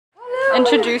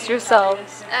Introduce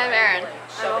yourselves. I'm Erin.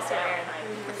 I'm also Erin.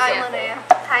 I'm Linnea.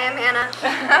 Hi, I'm Anna.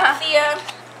 Thea.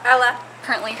 Ella.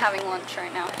 Currently having lunch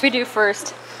right now. What do we do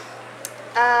first?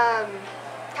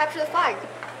 Capture the flag.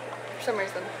 For some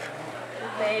reason.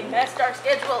 They messed our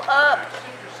schedule up.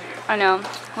 I know.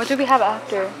 What did we have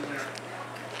after?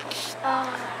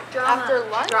 Drama. After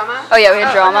lunch? Drama. Oh yeah, we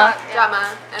had drama.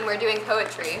 Drama. And we're doing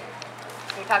poetry.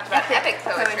 We talked about epic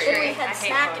poetry. Then we had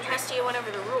snack and Hestia went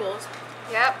over the rules.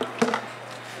 Yep.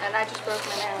 And I just broke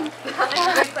my nail. We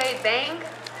played Bang.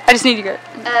 I just need to go.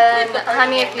 And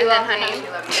Honey If You Love Me.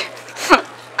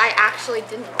 I actually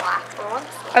didn't laugh for once.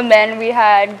 And then we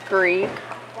had Greek.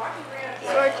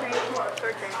 Sword Train.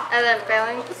 And then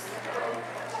Phalanx.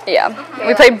 Yeah.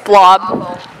 We played Blob.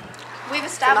 Awful. We've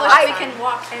established we can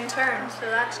walk and turn, so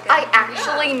that's good. I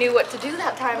actually knew what to do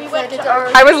that time. We went to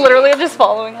I was literally just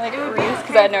following like Reese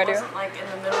because I had no idea. Like in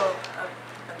the middle of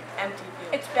an empty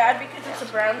field. It's bad because it's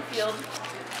a brown field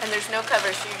and there's no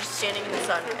cover, so you're just standing in the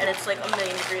sun and it's like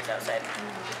 1,000,000 degrees outside.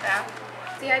 Yeah.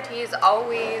 CITs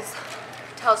always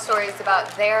tell stories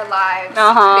about their lives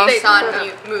based on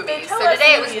movies. So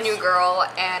today it was New Girl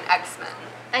and X-Men.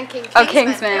 And Kingsman. Oh,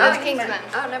 Kingsman. Oh, Kingsman.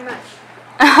 Oh, never mind.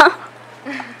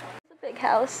 It's a big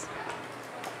house.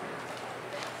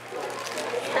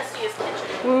 Hestia's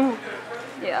kitchen. Woo.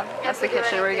 Yeah, that's the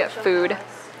kitchen where you get food.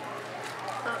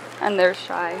 And there's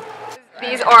Shy.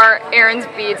 These are Erin's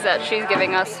beads that she's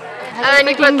giving us. And then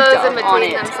you put those in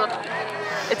between them.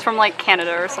 It's from like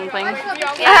Canada or something.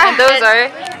 Yeah, and those are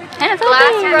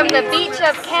glass from the beach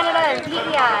of Canada and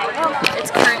PEI.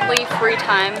 It's currently free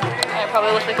time. I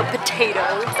probably look like a potato.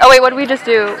 Oh wait, what did we just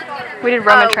do? We did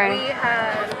Roman training.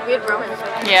 We had Roman.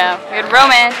 Yeah, we had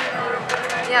Roman.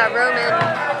 Yeah, Roman.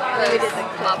 We did the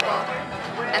flop ball.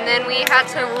 And then we had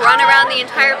to run around the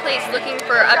entire place looking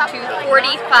for up to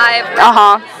 45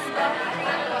 rounds.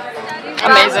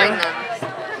 Amazing.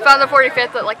 We found the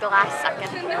 45th at like the last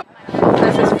second.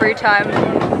 This is free time.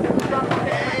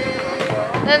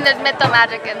 Then there's Mytho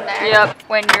Magic in there. Yep,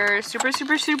 when you're super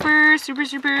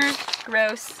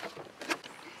gross.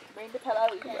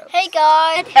 Hey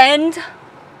guys! End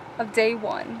of day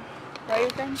 1. Right,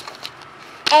 Ethan?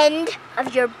 End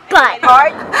of your butt.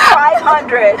 Part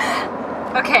 500.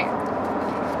 Okay.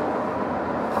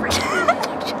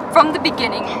 From the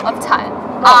beginning of time,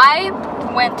 I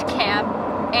went to camp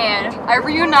and I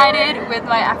reunited with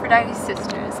my Aphrodite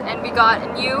sisters and we got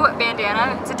a new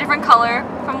bandana. It's a different color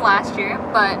from last year,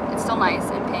 but it's still nice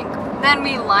and pink. Then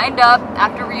we lined up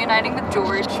after reuniting with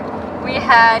George. We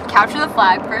had capture the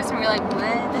flag first and we were like,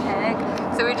 what the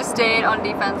heck? So we just stayed on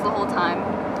defense the whole time,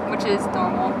 which is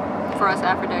normal for us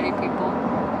Aphrodite people.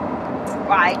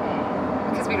 Why?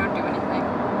 Because we don't do anything.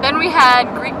 Then we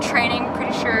had Greek training,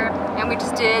 pretty sure, and we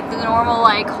just did the normal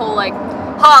like whole like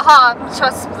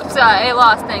trust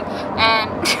lost thing and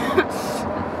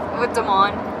with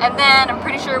Damon. And then I'm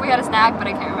pretty sure we had a snack, but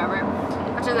I can't remember.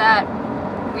 After that,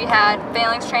 we had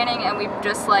phalanx training and we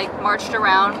just like marched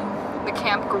around the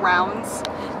campgrounds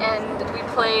and we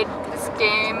played this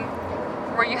game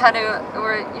where you had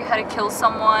to kill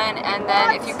someone, and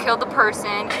then if you killed the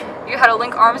person, you had to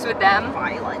link arms with them,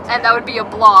 and that would be a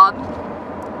blob.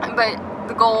 But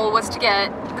the goal was to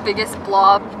get the biggest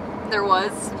blob there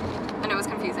was, and it was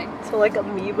confusing. So like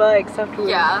amoeba, except with...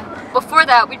 Yeah. Before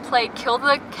that, we played Kill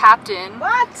the Captain.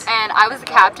 What? And I was the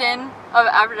captain of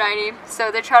Aphrodite, so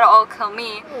they tried to all kill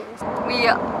me. We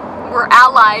were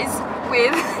allies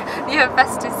with the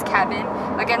Hephaestus cabin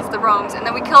against the Romans, and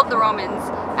then we killed the Romans,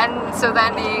 and so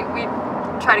then we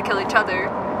tried to kill each other,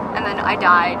 and then I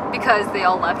died because they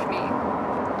all left me.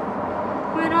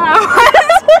 When I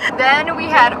was... Then we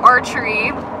had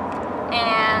archery,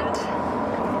 and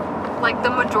like the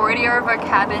majority of our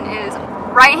cabin is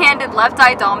right-handed, left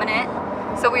eye dominant,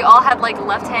 so we all had like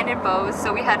left-handed bows,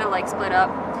 so we had to like split up.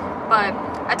 But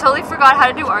I totally forgot how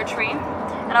to do archery,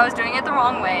 and I was doing it the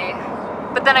wrong way,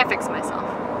 but then I fixed myself,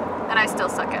 and I still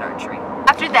suck at archery.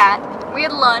 After that, we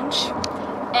had lunch,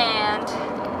 and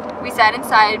we sat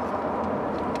inside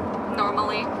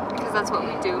normally, because that's what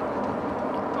we do.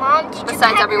 Mom, did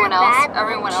Besides you everyone pack her a else, bag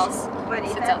everyone lunch?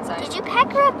 else sits outside. Did you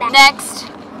pack her a bag?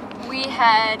 Next, we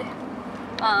had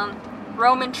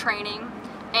Roman training,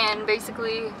 and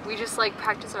basically we just like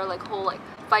practice our like whole like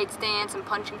fight stance and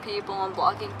punching people and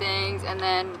blocking things, and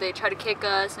then they tried to kick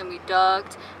us and we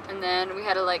ducked, and then we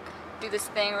had to like do this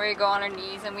thing where we go on our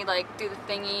knees and we like do the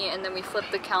thingy, and then we flip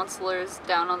the counselors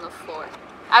down on the floor.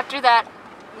 After that,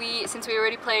 since we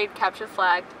already played Capture the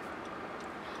Flag,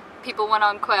 people went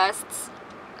on quests,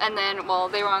 and then while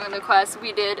they were on the quest,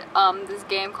 we did this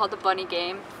game called the Bunny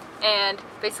Game, and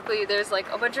basically there's like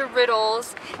a bunch of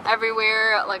riddles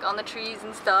everywhere, like on the trees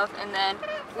and stuff, and then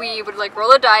we would like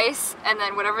roll a dice, and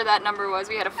then whatever that number was,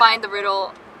 we had to find the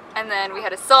riddle, and then we had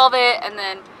to solve it, and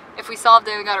then if we solved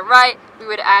it and we got it right, we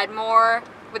would add more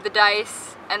with the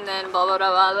dice, and then blah blah blah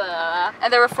blah blah.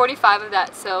 And there were 45 of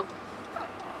that, so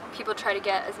people try to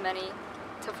get as many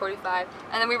to 45.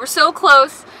 And then we were so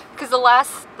close because the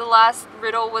last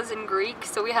riddle was in Greek,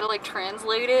 so we had to like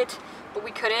translate it, but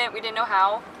we couldn't. We didn't know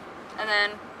how. And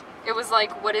then it was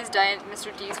like, what is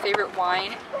Mr. D's favorite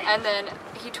wine? And then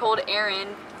he told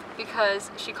Erin because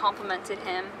she complimented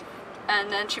him.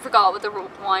 And then she forgot what the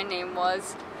wine name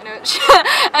was, and, and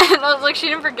I was like, she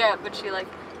didn't forget, but she like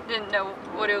didn't know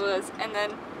what it was. And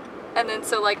then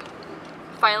so like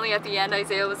finally at the end,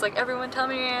 Isaiah was like, everyone tell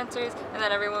me your answers, and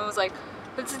then everyone was like,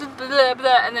 blah,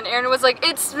 blah, and then Aaron was like,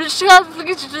 it's blah,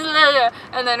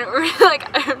 and then we're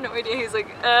like, I have no idea. He's like,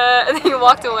 and then he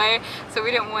walked away, so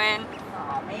we didn't win.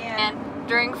 Oh man. And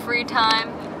during free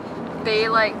time, they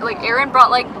like Aaron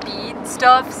brought like bead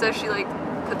stuff, so she like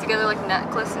put together like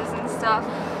necklaces and stuff,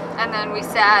 and then we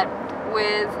sat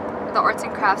with the arts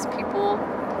and crafts people,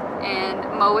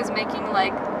 and Mo was making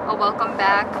like a welcome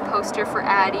back poster for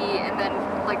Addie, and then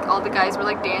like all the guys were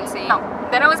like dancing.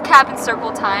 Then it was cap and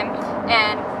circle time,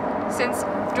 and since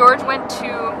George went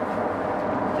to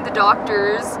the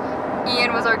doctors,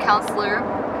 Ian was our counselor.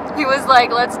 He was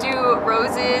like, let's do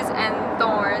roses and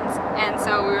thorns, and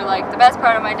so we were like, the best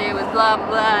part of my day was blah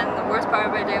blah, and the worst part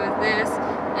of my day was this,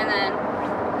 and then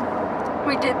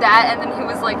we did that, and then he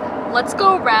was like, let's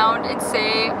go around and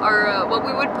say our what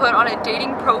we would put on a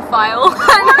dating profile.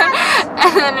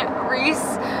 and then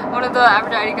Reese, one of the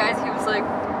Aphrodite guys, he was like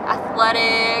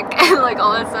athletic and like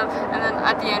all that stuff, and then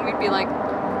at the end we'd be like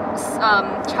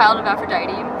child of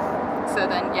Aphrodite. So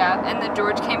then yeah, and then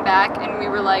George came back and we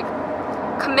were like,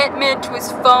 commitment to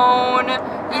his phone,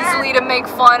 easily to make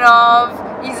fun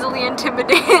of, easily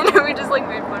intimidated. We just like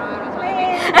made fun of it. It was funny.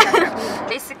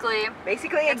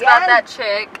 Basically it's about that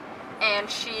chick, and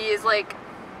she's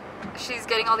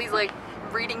getting all these like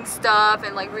reading stuff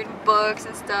and like reading books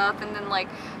and stuff, and then like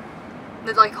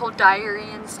the like whole diary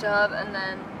and stuff, and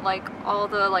then like all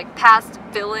the like past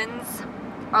villains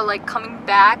are like coming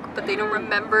back, but they don't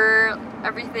remember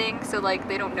everything, so like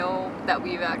they don't know that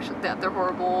that they're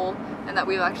horrible and that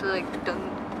we've actually like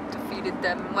defeated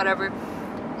them and whatever.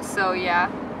 So yeah.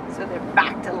 So they're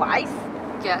back to life?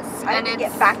 Yes. How did they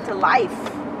get back to life?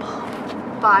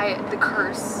 By the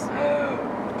curse.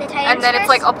 The Titan's and then curse? it's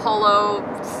like Apollo,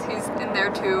 he's in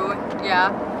there too.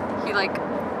 Yeah. He like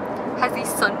has these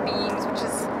sunbeams,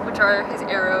 which are his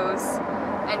arrows.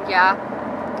 And yeah.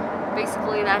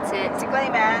 Basically that's it. Basically,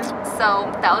 man.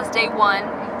 So that was day 1.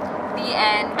 The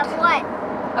end. Of what?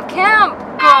 Of camp.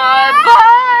 Goodbye.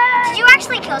 Did you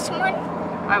actually kill someone?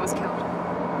 I was killed.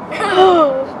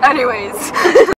 Anyways.